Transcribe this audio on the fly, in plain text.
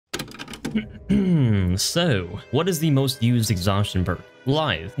So, what is the most used exhaustion perk?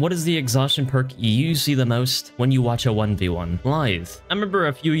 Lithe. What is the exhaustion perk you see the most when you watch a 1v1? Lithe. I remember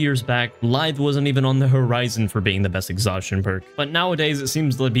a few years back, Lithe wasn't even on the horizon for being the best exhaustion perk. But nowadays, it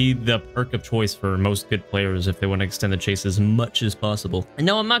seems to be the perk of choice for most good players if they want to extend the chase as much as possible. And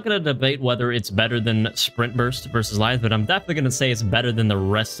no, I'm not going to debate whether it's better than Sprint Burst versus Lithe, but I'm definitely going to say it's better than the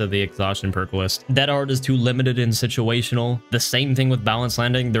rest of the exhaustion perk list. Dead Hard is too limited and situational. The same thing with Balance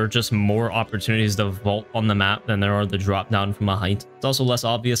Landing. There are just more opportunities to vault on the map than there are to drop down from a height. It's also less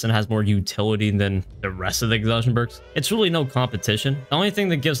obvious and has more utility than the rest of the exhaustion perks. It's really no competition. The only thing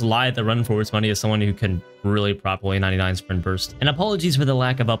that gives Lithe a run for its money is someone who can really properly 99 Sprint Burst. And apologies for the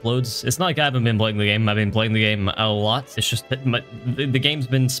lack of uploads. It's not like I haven't been playing the game. I've been playing the game a lot. It's just that the game's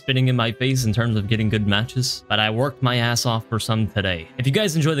been spitting in my face in terms of getting good matches. But I worked my ass off for some today. If you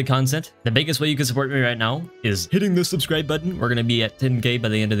guys enjoy the content, the biggest way you can support me right now is hitting the subscribe button. We're going to be at 10K by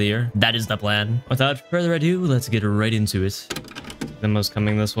the end of the year. That is the plan. Without further ado, let's get right into it. Demo's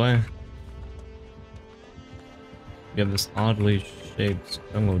coming this way. We have this oddly shaped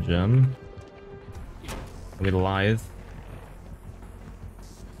jungle gem. We Lithe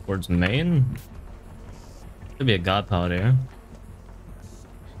towards main. Should be a god pallet here.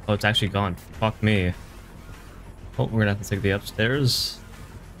 Oh, it's actually gone. Fuck me. Oh, we're gonna have to take the upstairs.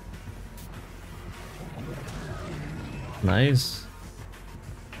 Nice.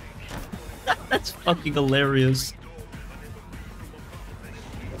 That's fucking hilarious.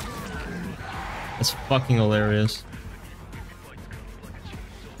 That's fucking hilarious.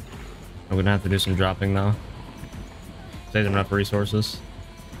 I'm gonna have to do some dropping now. Save enough resources.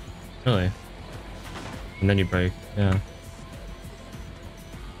 Really? And then you break, yeah. And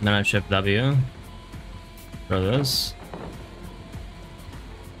then I shift W. Throw this.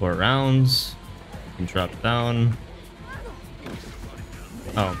 4 rounds. You can drop down.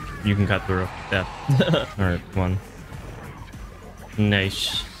 Oh, you can cut through. Yeah. Alright, come on.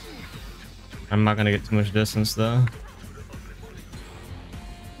 Nice. I'm not gonna get too much distance though.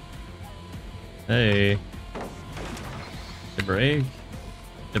 Hey. Good break.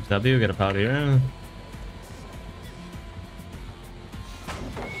 Shift W, get a powder here.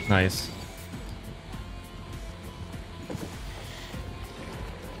 Nice.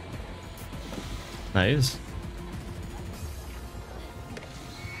 Nice.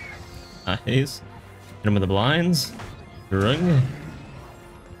 Nice. Hit him with the blinds. Rung.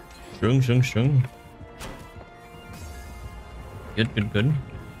 Shung, shung, shung. Good, good, good.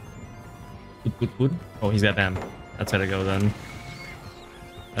 Good, good, good. Oh, he's got bam. That's gotta go then.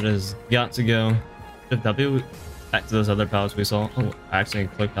 That has got to go. Shift W. Back to those other pallets we saw. Oh, I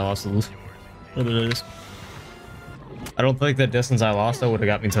accidentally clicked. I lost a little bit of this. I don't think the distance I lost would have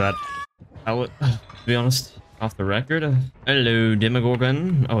got me to that pallet, to be honest. Off the record. Hello,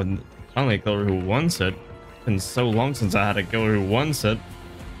 𝗕𝗏𝗄𝗏. Oh, finally a killer who wants it. It's been so long since I had a killer who wants it.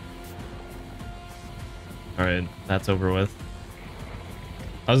 Alright, that's over with.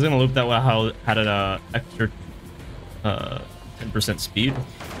 I was gonna loop that how had it extra 10% speed,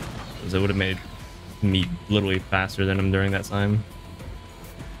 because it would have made me literally faster than him during that time.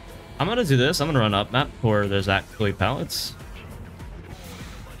 I'm gonna do this. I'm gonna run up map where there's actually pallets.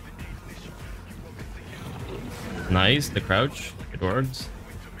 Nice, the crouch. It works.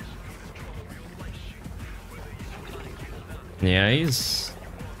 Nice.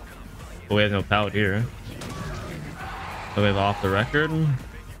 But we have no pallet here. So we have off the record.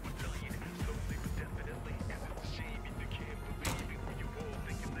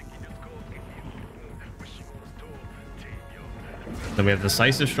 Then we have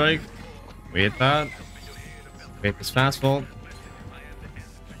decisive strike. We hit that. We hit this fast vault.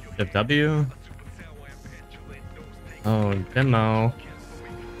 Shift W. Oh, demo.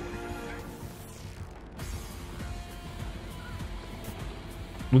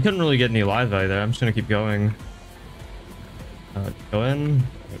 We couldn't really get any live value there. I'm just gonna keep going. Go in.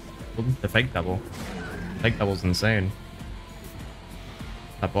 The fake double. Fake double's insane.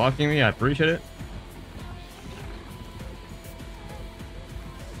 Stop blocking me. I appreciate it.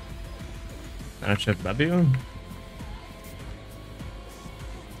 And I shift W.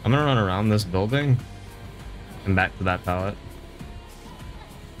 I'm gonna run around this building and back to that pallet.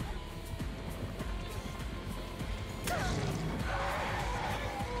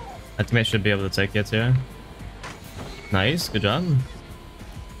 My teammate should be able to take hits here. Nice, good job.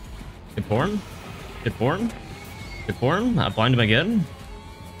 Good porn. Good porn. Good porn. I blind him again.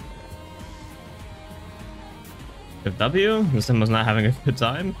 Good W. This time was not having a good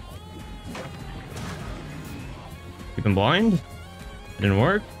time. Keep him blind. It didn't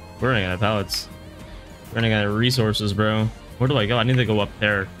work. We're running out of pallets. We're running out of resources, bro. Where do I go? I need to go up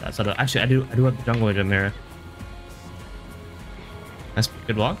there. That's not actually, I do have the jungle gym here. Nice,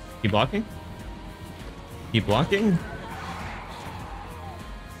 good block. Keep blocking. Keep blocking.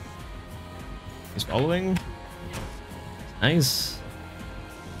 He's following. Nice.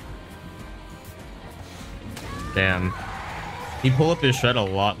 Damn. He pulled up his shred a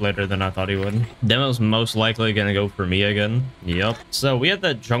lot later than I thought he would. Demo's most likely gonna go for me again. Yep. So we have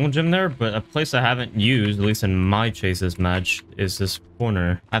that jungle gym there, but a place I haven't used, at least in my chases match, is this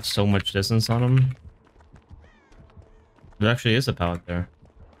corner. I have so much distance on him. There actually is a pallet there.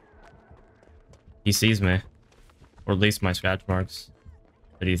 He sees me. Or at least my scratch marks.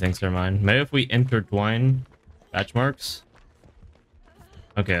 But he thinks they're mine. Maybe if we intertwine scratch marks.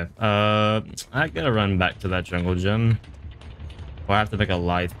 Okay. I gotta run back to that jungle gym. Or I have to make a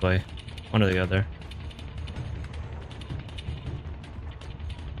Lithe play. One or the other.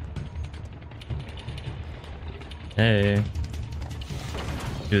 Hey.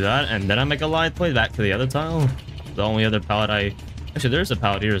 Do that, and then I make a Lithe play back to the other tile. The only other pallet I... Actually, there's a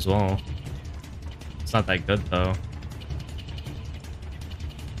pallet here as well. It's not that good, though.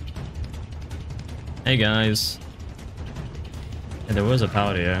 Hey, guys. And there was a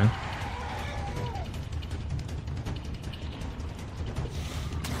pallet here.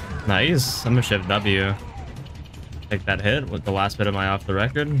 Nice. I'm gonna shift W. Take that hit with the last bit of my off the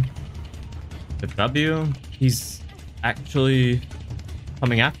record. Shift W. He's actually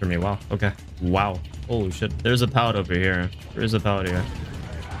coming after me. Wow. Okay. Wow. Holy shit. There's a pallet over here. There is a pallet here.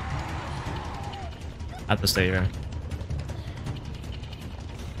 I have to stay here.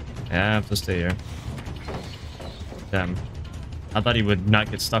 Yeah, I have to stay here. Damn. I thought he would not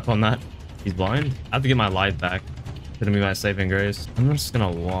get stuck on that. He's blind. I have to get my Lithe back. Gonna be my saving grace. I'm just gonna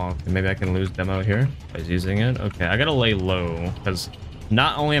walk and maybe I can lose demo here by using it. Okay, I gotta lay low because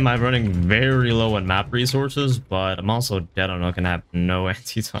not only am I running very low on map resources, but I'm also dead on hook and have no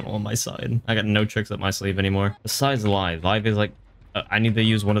anti-tunnel on my side. I got no tricks up my sleeve anymore. Besides Lithe. Lithe is like I need to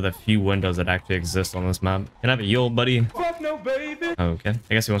use one of the few windows that actually exist on this map. Can I have a yo, buddy? Fuck no, baby. Okay,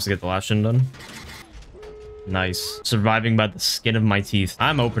 I guess he wants to get the last shin done. Nice. Surviving by the skin of my teeth.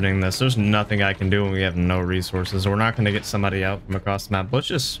 I'm opening this. There's nothing I can do when we have no resources. We're not going to get somebody out from across the map. Let's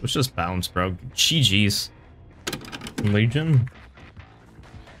just bounce, bro. GG's. Legion.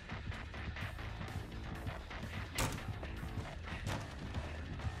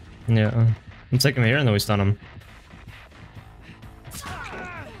 Yeah. I'm taking him here and then we stun him.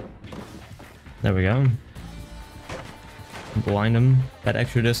 There we go. Blind him that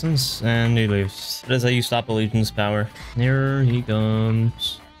extra distance and he leaves. That is how you stop a Legion's power. Here he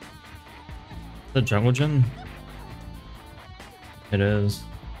comes. The jungle gym? It is. Is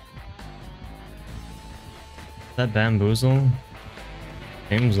that bamboozle?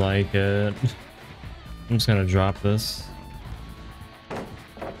 Seems like it. I'm just gonna drop this. Then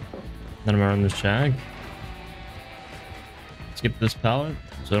I'm gonna run this jag. Skip this pallet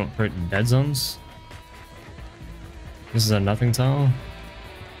so I don't create dead zones. This is a nothing tile.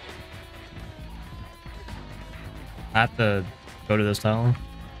 I have to go to this tile.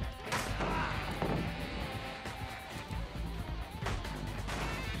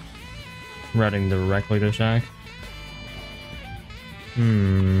 Running directly to Shack.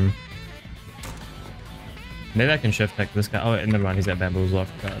 Maybe I can shift tech this guy. Oh, wait, never mind. He's got bamboos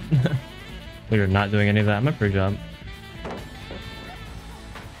left. We are not doing any of that. I'm a free job.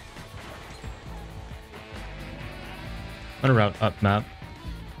 I'm gonna route up map.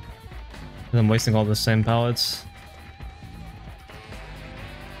 I'm wasting all the same pallets.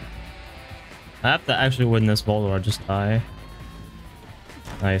 I have to actually win this vault or I'll just die.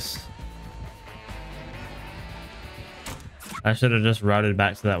 Nice. I should have just routed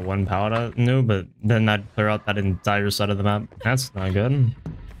back to that one pallet I knew, but then I'd clear out that entire side of the map. That's not good.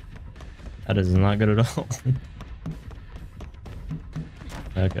 That is not good at all.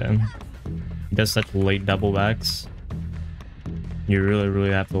 Okay. He does such late double backs. You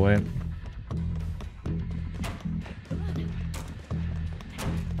really have to wait.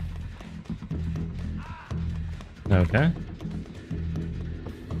 Okay.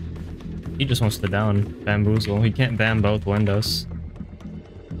 He just wants to down bamboozle. He can't ban both windows.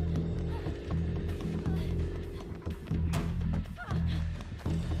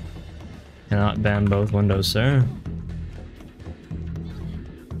 Cannot ban both windows, sir.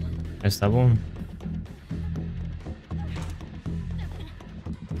 Nice double.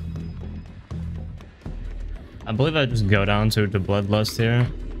 I believe I just go down to Bloodlust here.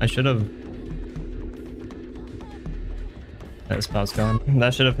 I should have. That spot's gone.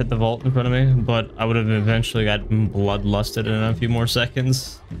 That should have hit the vault in front of me, but I would have eventually gotten Bloodlusted in a few more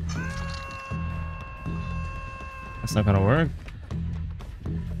seconds. That's not gonna work.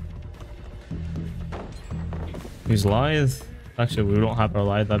 Use Lithe. Actually, we don't have our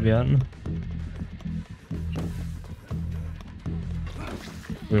Lithe up yet.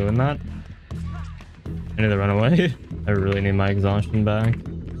 We win that. I need to run away. I really need my exhaustion back.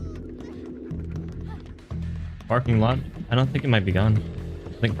 Parking lot. I don't think it might be gone.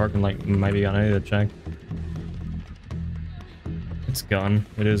 I think parking lot might be gone. I need to check. It's gone.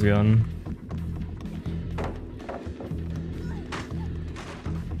 It is gone.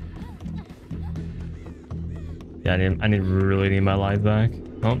 Yeah, I really need my Lithe back.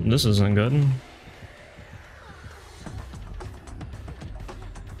 Oh, this isn't good.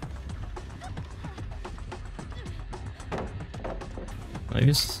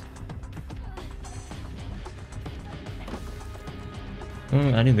 Nice.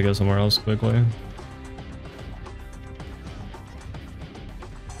 I need to go somewhere else quickly.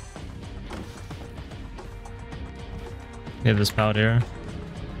 Get this pout here.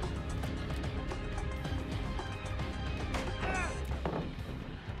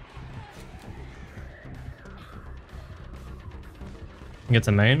 Get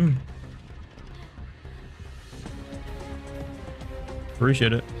to main.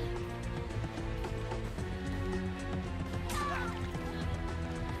 Appreciate it.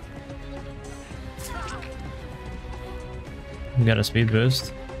 We got a speed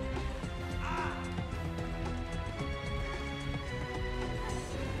boost.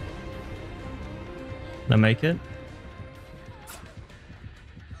 Did I make it?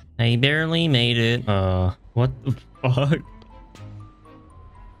 I barely made it. What the fuck?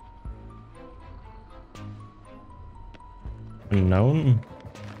 Unknown?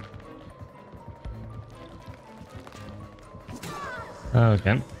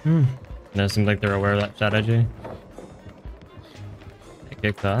 Okay. That seems like they're aware of that strategy. I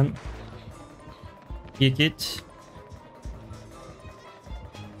kick that. Kick it.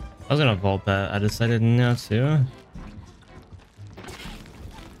 I was gonna vault that. I decided not to.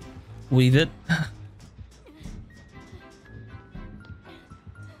 Weave it.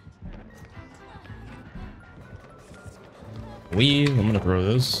 Weave. I'm gonna throw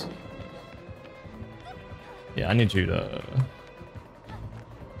this. Yeah, I need you to...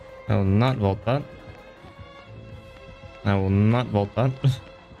 I will not vault that. I will not vault that.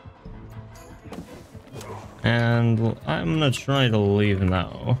 And I'm gonna try to leave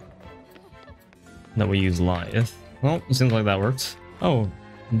now that we use Lithe. Well, it seems like that works. Oh,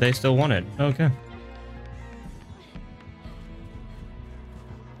 they still want it. Okay.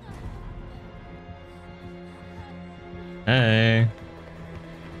 Hey.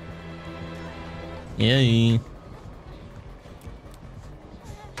 Yay.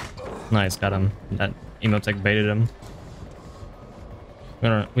 Nice, got him. That 𝗕𝗏tech baited him.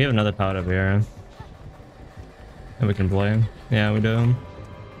 We have another pout up here. And we can play. Yeah, we do.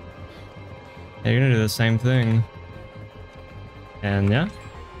 Yeah, you're gonna do the same thing. And yeah.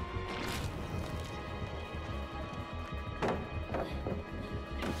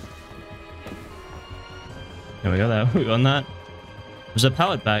 There we go, that we won that. There's a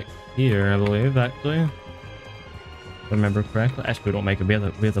pallet back here, I believe, actually. If I remember correctly. Actually, we don't make it. We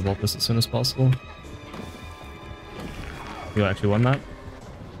have to vault this as soon as possible. You actually won that.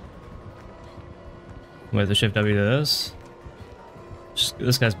 We have to shift W to this. Just,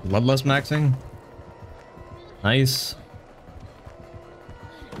 this guy's bloodlust maxing. Nice.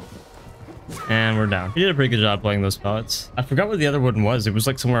 And we're down. We did a pretty good job playing those spots. I forgot what the other one was. It was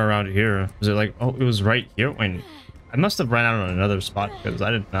like somewhere around here. Was it like, oh, it was right here? When I must have ran out on another spot because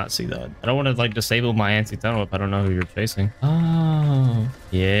I did not see that. I don't want to like disable my anti-tunnel if I don't know who you're chasing. Oh,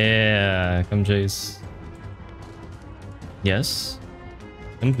 yeah. Come chase. Yes.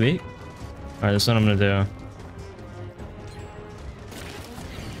 Complete. All right, this is what I'm gonna do.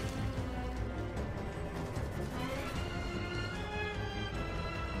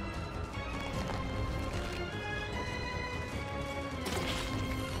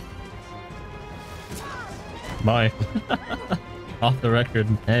 Bye. Off the record.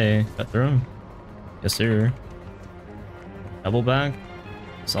 Hey, cut through him. Yes, sir. Double back.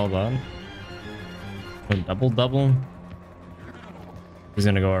 Saw that. Double. He's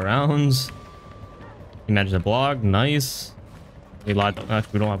gonna go around. He managed to block. Nice. We lied.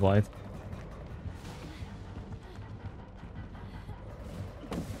 Actually, we don't have Lithe.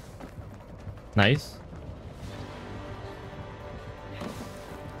 Nice.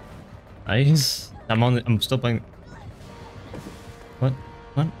 Nice. I'm still playing. What?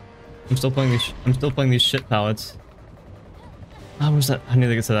 I'm still playing these shit pallets. Oh, where's that? I need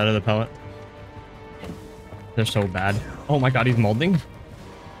to get to that other pallet. They're so bad. Oh my god, he's molding.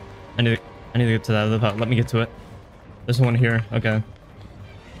 I need to get to that other pallet. Let me get to it. There's one here. Okay.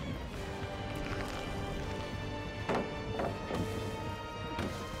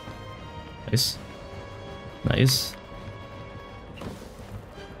 Nice. Nice.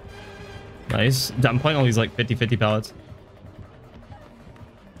 Nice. I'm playing all these like 50-50 pallets.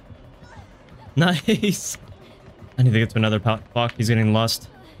 Nice. I need to get to another pallet. Fuck, he's getting lost.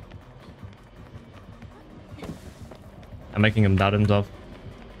 I'm making him doubt himself.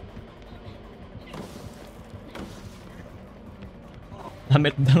 I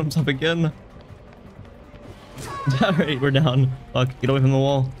made him doubt himself again. Alright, we're down. Fuck, get away from the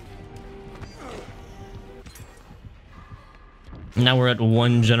wall. Now we're at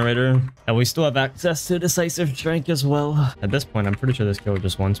 1 generator, and we still have access to decisive strength as well. At this point, I'm pretty sure this killer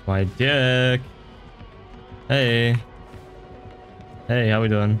just wants my dick. Hey. Hey, how we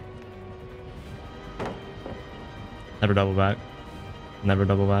doing? Never double back. Never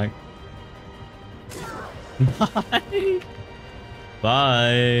double back. Bye.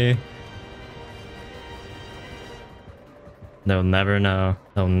 Bye. They'll never know.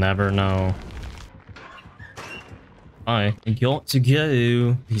 They'll never know. I got to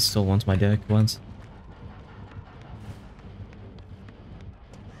go. He still wants my dick once.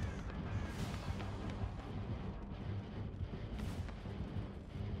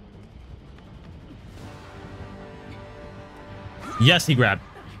 Yes, he grabbed.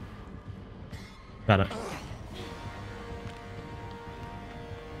 Got it.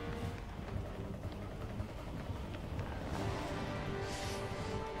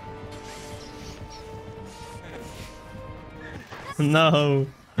 No,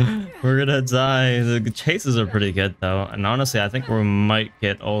 we're gonna die. The chases are pretty good though, and honestly, I think we might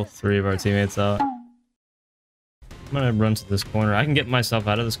get all 3 of our teammates out. I'm gonna run to this corner. I can get myself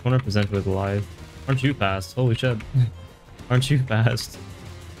out of this corner, present with live. Aren't you fast? Holy shit. Aren't you fast?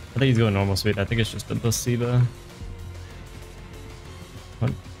 I think he's going normal speed. I think it's just the 𝗏𝗏.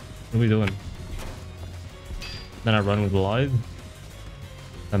 What are we doing? Then I run with live.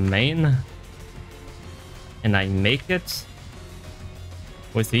 The main. And I make it.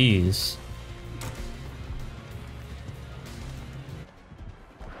 With ease.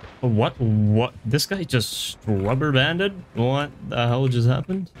 What? This guy just rubber banded? What the hell just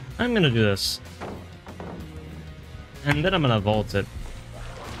happened? I'm gonna do this. And then I'm gonna vault it.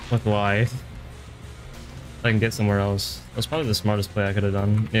 With why? So I can get somewhere else. That's probably the smartest play I could have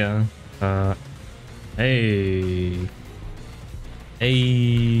done. Yeah. Hey.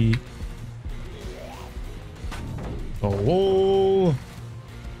 Hey. Oh.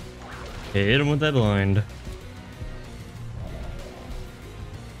 Hit him with that blind.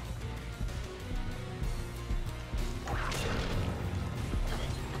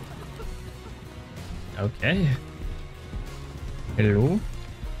 Okay. Hello.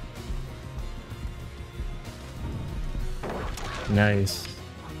 Nice.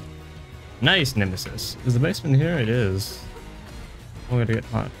 Nice, Nemesis. Is the basement here? It is. I'm gonna get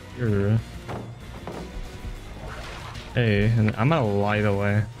hot here. Hey, and I'm gonna lie the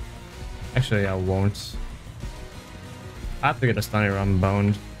way. Actually, I won't. I have to get a stunner or I'm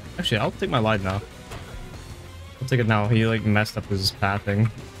boned. Actually, I'll take my light now. I'll take it now. He like messed up his pathing.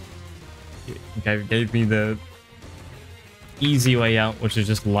 He gave me the easy way out, which is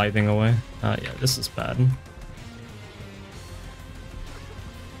just lighting away. Yeah, this is bad.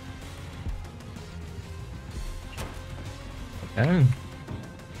 Okay.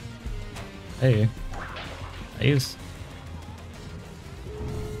 Hey. Nice.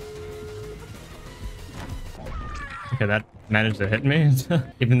 Okay, that managed to hit me.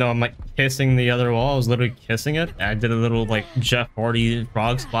 Even though I'm like kissing the other wall, I was literally kissing it. I did a little like Jeff Hardy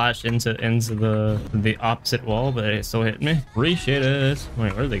frog splash into the opposite wall, but it still hit me. Appreciate it.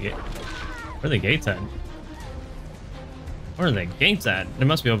 Wait, where are the gates? Where are the gates at? Where are the gates at? They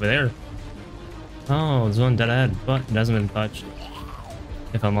must be over there. Oh, there's one dead ahead, but it hasn't been touched.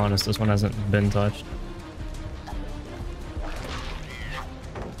 If I'm honest, this one hasn't been touched.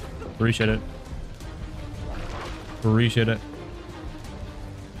 Appreciate it. Appreciate it.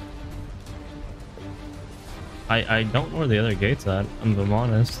 I don't know where the other gate's at, if I'm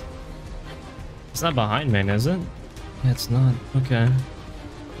honest. It's not behind me, is it? Yeah, it's not. Okay.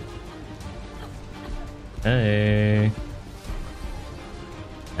 Hey.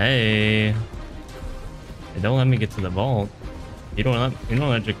 Hey. Hey, don't let me get to the vault. You don't let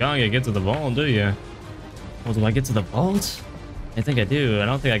𝗥𝗏𝗏 get to the vault, do you? Oh, do I get to the vault? I think I do. I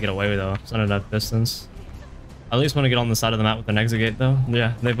don't think I get away with it though. It's not enough distance. I at least want to get on the side of the map with an exit gate though.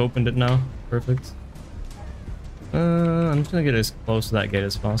 Yeah, they've opened it now. Perfect. I'm just gonna get as close to that gate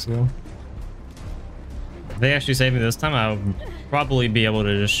as possible. they actually save me this time, I'll probably be able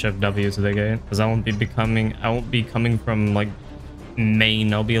to just shift W to the gate, because I won't be coming from like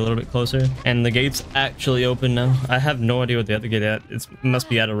main. I'll be a little bit closer, and the gate's actually open now. I have no idea what the other gate at. It must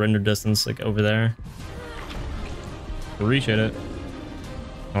be at a render distance, like over there. Appreciate it.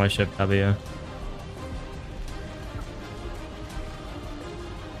 Oh, I shift W.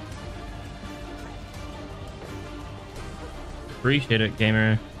 Appreciate it,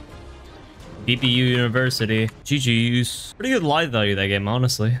 gamer. BPU University. GG's. Pretty good life value that game,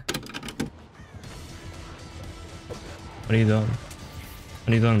 honestly. What are you doing? What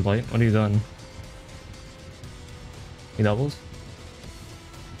are you doing, Blade? What are you doing? He doubles?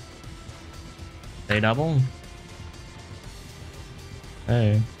 They double?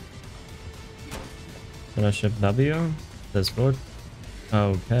 Hey. Should I shift W? This board?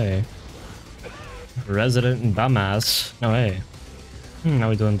 Okay. Resident dumbass. No, hey. How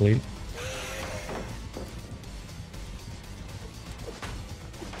we doing, Bleed?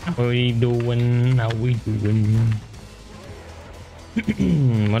 How we doing? How we doing?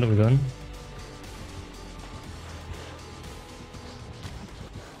 What are we doing?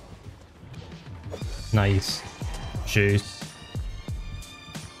 Nice. Juice.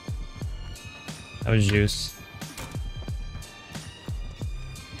 That was juice.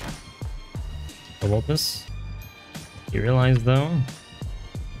 𝗏𝗏𝗏𝗏. You realize though?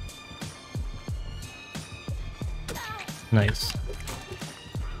 Nice.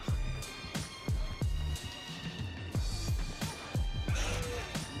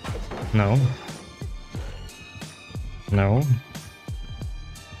 No. No.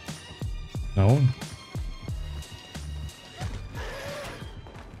 No.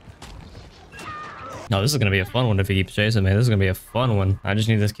 No, this is gonna be a fun one if he keeps chasing me. This is gonna be a fun one. I just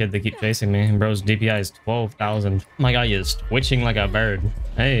need this kid to keep chasing me. Bro's DPI is 12,000. My guy is twitching like a bird.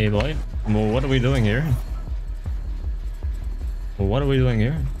 Hey, boy. Well, what are we doing here? What are we doing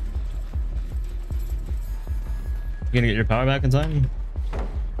here? You gonna get your power back in time?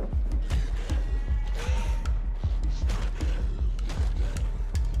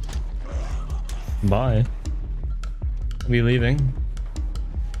 Bye. I'll be leaving.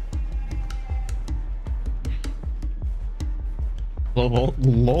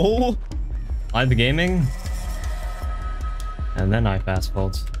 LOL. Live gaming. And then I fast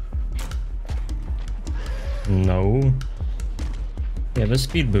faults. No. You have a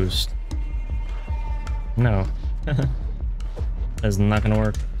speed boost. No. That is not gonna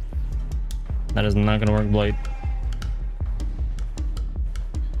work. That is not gonna work, Blade.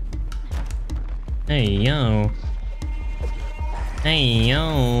 Hey, yo. Hey,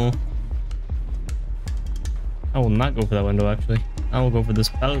 yo. I will not go for that window, actually. I will go for this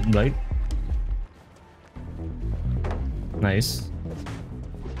pallet Blade. Nice.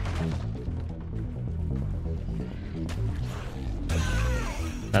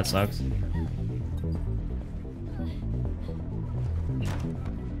 That sucks.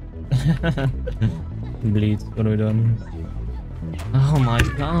 Bleed. What are we doing? Oh my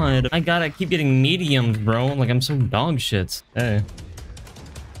god. I gotta keep getting mediums, bro. Like, I'm so dog shit. Hey.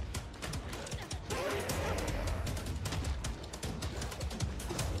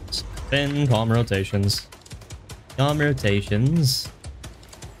 Spin, calm rotations. Calm rotations.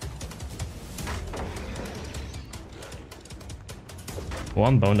 Oh,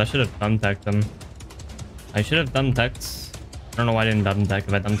 I'm boned. I should have thumbtacked them. I should have thumbtacked. I don't know why I didn't thumbtack.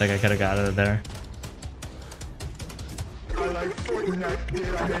 If I thumbtack, I could have got out of there.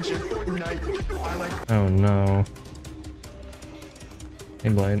 Oh no. Hey,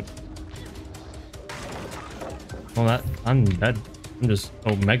 Blade. Well, that I'm dead. I'm just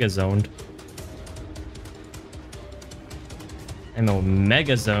Omega zoned. I'm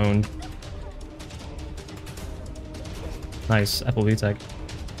Omega zoned. Nice, FLV tech.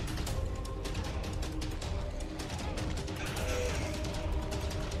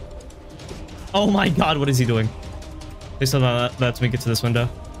 Oh my god, what is he doing? Please tell that lets me get to this window.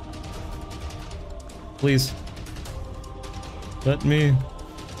 Please. Let me.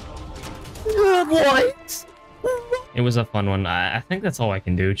 What? It was a fun one. I think that's all I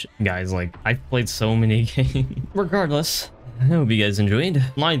can do, guys. Like, I've played so many games. Regardless, I hope you guys enjoyed.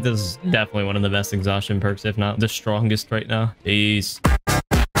 Lithe is definitely one of the best exhaustion perks, if not the strongest right now. Peace.